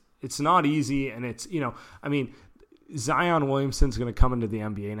not easy, and it's, Zion Williamson's going to come into the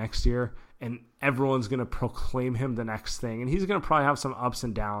NBA next year, and everyone's going to proclaim him the next thing, and he's going to probably have some ups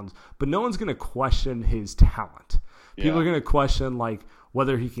and downs, but no one's going to question his talent. People are going to question, like,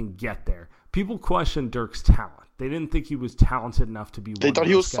 whether he can get there. People question Dirk's talent. They didn't think he was talented enough to be. They thought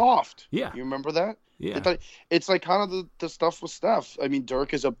he was soft. Yeah, you remember that? Yeah, it's like kind of the stuff with Steph. I mean,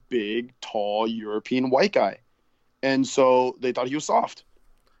 Dirk is a big, tall European white guy, and so they thought he was soft.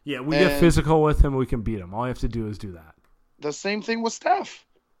 Yeah, we get physical with him, we can beat him. All you have to do is do that. The same thing with Steph.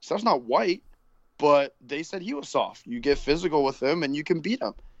 Steph's not white, but they said he was soft. You get physical with him, and you can beat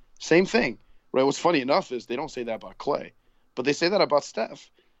him. Same thing. Right? What's funny enough is they don't say that about Clay, but they say that about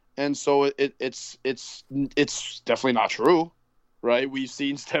Steph. And so it's definitely not true, right? We've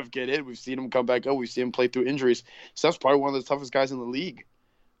seen Steph get in. We've seen him come back up. We've seen him play through injuries. Steph's probably one of the toughest guys in the league.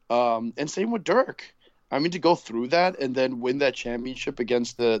 And same with Dirk. I mean, to go through that and then win that championship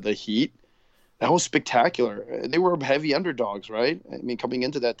against the Heat, that was spectacular. They were heavy underdogs, right? I mean, coming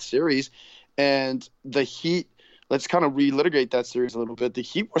into that series. And the Heat, let's kind of relitigate that series a little bit. The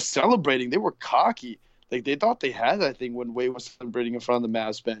Heat were celebrating. They were cocky. Like, they thought they had that thing when Wade was celebrating in front of the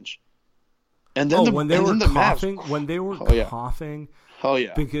Mavs bench. And then when they were coughing, coughing. Oh,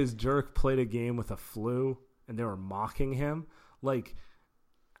 yeah. Because Dirk played a game with a flu and they were mocking him. Like,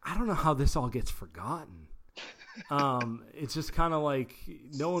 I don't know how this all gets forgotten. It's just kind of like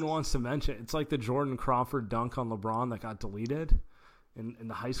no one wants to mention. It's like the Jordan Crawford dunk on LeBron that got deleted in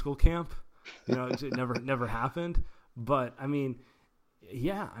the high school camp. You know, it never happened. But I mean,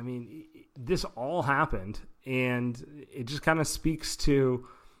 yeah, I mean, this all happened, and it just kind of speaks to.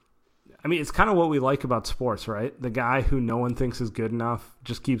 I mean, it's kind of what we like about sports, right? The guy who no one thinks is good enough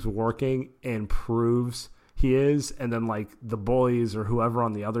just keeps working and proves he is, and then like the bullies or whoever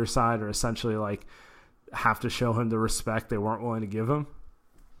on the other side are essentially like have to show him the respect they weren't willing to give him.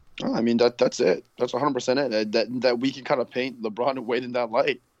 Oh, I mean, that's it. That's 100% it. That we can kind of paint LeBron and Wade in that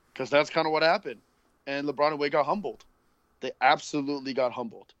light, because that's kind of what happened. And LeBron and Wade got humbled. They absolutely got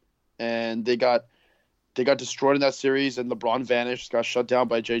humbled, and they got destroyed in that series. And LeBron vanished, got shut down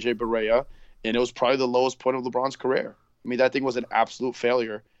by JJ Barea, and it was probably the lowest point of LeBron's career. I mean, that thing was an absolute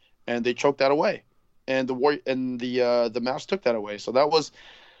failure, and they choked that away. And the Mavs took that away. So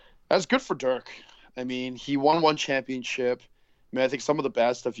that's good for Dirk. I mean, he won one championship. I mean, I think some of the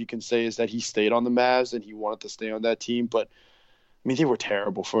bad stuff you can say is that he stayed on the Mavs and he wanted to stay on that team. But, I mean, they were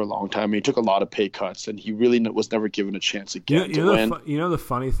terrible for a long time. I mean, he took a lot of pay cuts, and he really was never given a chance again to win. The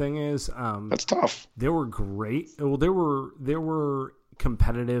funny thing is, that's tough. They were great. Well, they were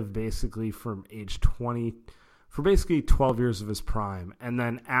competitive basically from age 20 for basically 12 years of his prime. And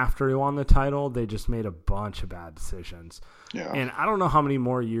then after he won the title, they just made a bunch of bad decisions. Yeah. And I don't know how many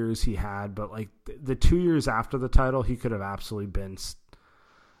more years he had, but like the 2 years after the title, he could have absolutely been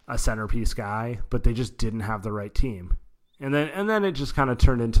a centerpiece guy, but they just didn't have the right team. And then it just kind of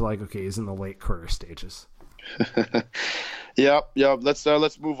turned into like, okay, he's in the late career stages. Yeah.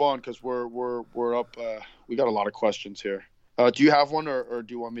 Let's move on, because we're up. We got a lot of questions here. Do you have one, or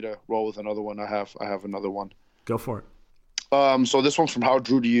do you want me to roll with another one? I have another one. Go for it. So this one's from How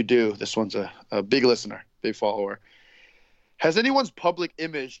Drew Do You Do? This one's a big listener, big follower. Has anyone's public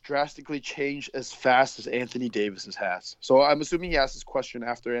image drastically changed as fast as Anthony Davis's has? So I'm assuming he asked this question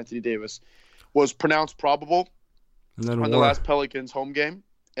after Anthony Davis was pronounced probable on the last Pelicans home game,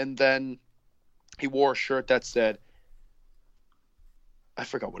 and then he wore a shirt that said, I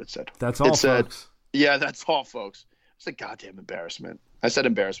forgot what it said. That's all, folks. Yeah, that's all, folks. It's a goddamn embarrassment. I said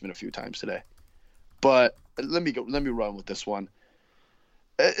embarrassment a few times today. But let me run with this one.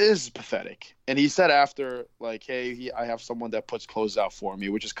 It is pathetic. And he said after, like, hey, I have someone that puts clothes out for me,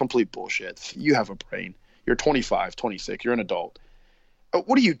 which is complete bullshit. You have a brain. You're 25, 26. You're an adult.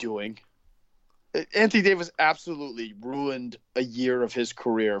 What are you doing? Anthony Davis absolutely ruined a year of his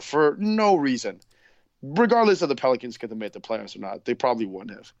career for no reason. Regardless of the Pelicans could have made the playoffs or not, they probably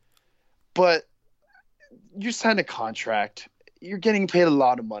wouldn't have. But you signed a contract. You're getting paid a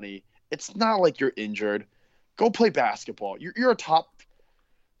lot of money. It's not like you're injured. Go play basketball. You're a top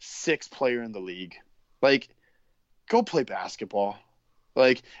 6 player in the league. Like, go play basketball.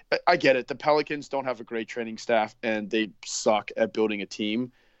 Like, I get it. The Pelicans don't have a great training staff, and they suck at building a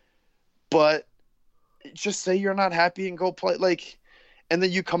team. But just say you're not happy and go play. Like, and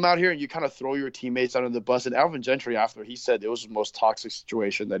then you come out here and you kind of throw your teammates under the bus. And Alvin Gentry, after, he said it was the most toxic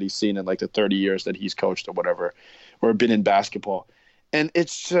situation that he's seen in like the 30 years that he's coached or whatever, or been in basketball. And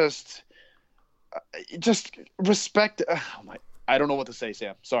it's just respect. I don't know what to say,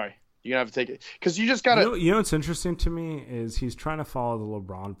 Sam. Sorry. You're going to have to take it. Because you just got to. You know what's interesting to me is he's trying to follow the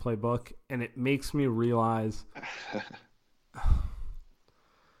LeBron playbook, and it makes me realize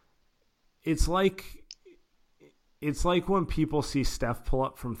it's like when people see Steph pull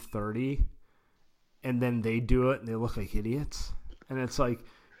up from 30 and then they do it and they look like idiots. And it's like,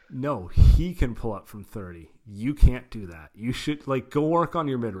 no, he can pull up from 30. You can't do that. You should go work on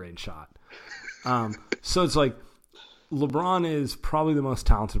your mid-range shot. So it's like LeBron is probably the most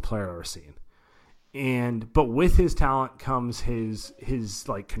talented player I've ever seen. But with his talent comes his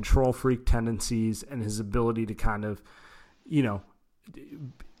like control freak tendencies and his ability to kind of,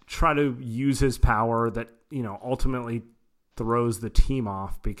 try to use his power that, ultimately throws the team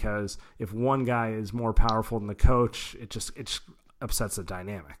off, because if one guy is more powerful than the coach, it just upsets the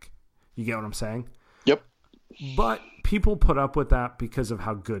dynamic. You get what I'm saying? Yep. But people put up with that because of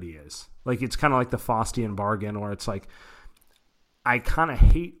how good he is. Like, it's kind of like the Faustian bargain, where it's like, I kind of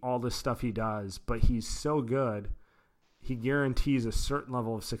hate all this stuff he does, but he's so good, he guarantees a certain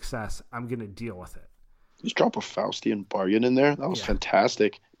level of success. I'm going to deal with it. Just drop a Faustian bargain in there. That was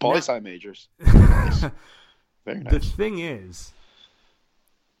fantastic. Poli-sci majors. Nice. Very nice. The thing is,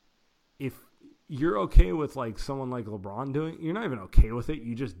 if you're okay with like someone like LeBron doing. You're not even okay with it.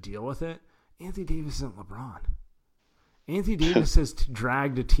 You just deal with it. Anthony Davis isn't LeBron. Anthony Davis has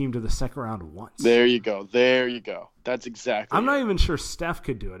dragged a team to the second round once. There you go. That's exactly. I'm not even sure Steph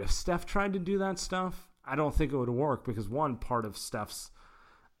could do it. If Steph tried to do that stuff, I don't think it would work because one part of Steph's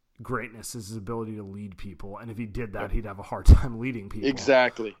greatness is his ability to lead people, and if he did that, he'd have a hard time leading people.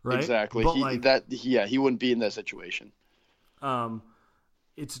 Exactly. Right? Exactly. He wouldn't be in that situation.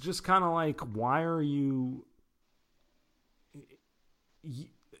 It's just kind of like, why are you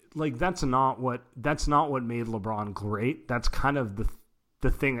like, that's not what made LeBron great. That's kind of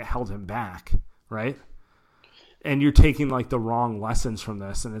the thing that held him back, right? And you're taking like the wrong lessons from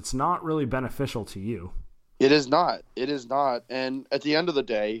this, and it's not really beneficial to you. It is not. And at the end of the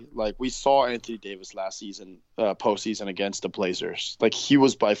day, like, we saw Anthony Davis last season, postseason against the Blazers. Like, he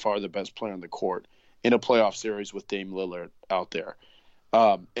was by far the best player on the court in a playoff series with Dame Lillard out there.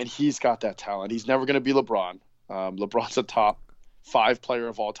 And he's got that talent. He's never going to be LeBron. LeBron's a top 5 player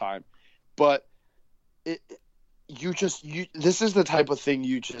of all time. But this is the type of thing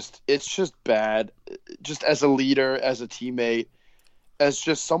it's just bad. Just as a leader, as a teammate, as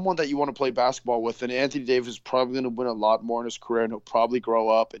just someone that you want to play basketball with. And Anthony Davis is probably going to win a lot more in his career, and he'll probably grow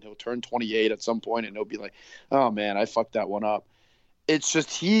up, and he'll turn 28 at some point, and he'll be like, oh, man, I fucked that one up. It's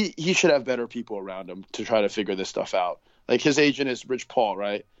just he should have better people around him to try to figure this stuff out. Like, his agent is Rich Paul,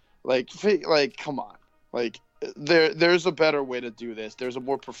 right? Like come on. Like, there's a better way to do this. There's a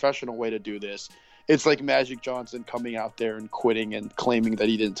more professional way to do this. It's like Magic Johnson coming out there and quitting and claiming that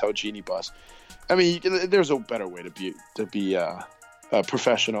he didn't tell Jeannie Buss. I mean, there's a better way to be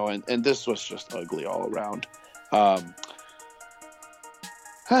professional, and this was just ugly all around. Yeah.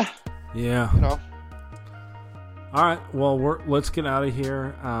 You know. All right. Well, let's get out of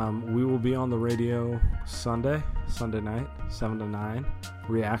here. We will be on the radio Sunday night, 7 to 9,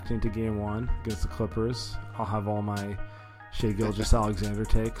 reacting to Game 1 against the Clippers. I'll have all my Shai Gilgeous-Alexander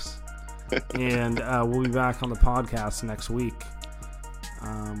takes. And we'll be back on the podcast next week.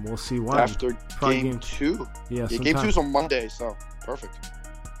 We'll see when. After game 2. Yeah, Game 2 is on Monday, so perfect.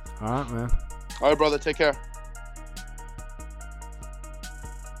 All right, man. All right, brother. Take care.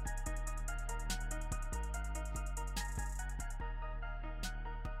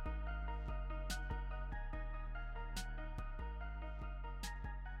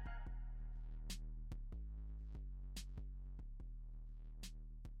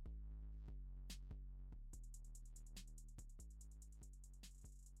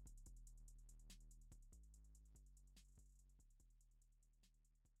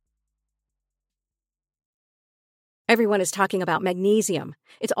 Everyone is talking about magnesium.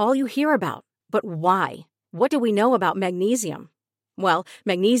 It's all you hear about. But why? What do we know about magnesium? Well,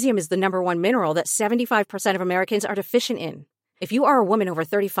 magnesium is the #1 mineral that 75% of Americans are deficient in. If you are a woman over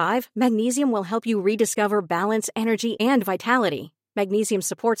 35, magnesium will help you rediscover balance, energy, and vitality. Magnesium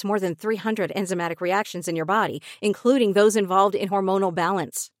supports more than 300 enzymatic reactions in your body, including those involved in hormonal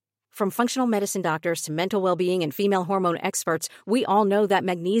balance. From functional medicine doctors to mental well-being and female hormone experts, we all know that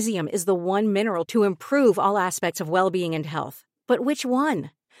magnesium is the one mineral to improve all aspects of well-being and health. But which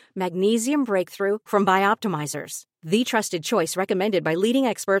one? Magnesium Breakthrough from Bioptimizers, the trusted choice recommended by leading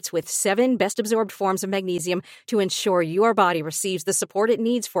experts with 7 best-absorbed forms of magnesium to ensure your body receives the support it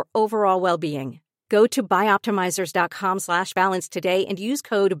needs for overall well-being. Go to bioptimizers.com/balance today and use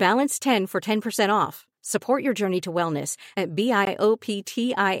code BALANCE10 for 10% off. Support your journey to wellness at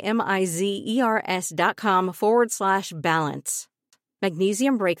bioptimizers.com/balance.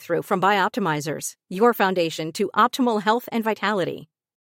 Magnesium Breakthrough from Bioptimizers, your foundation to optimal health and vitality.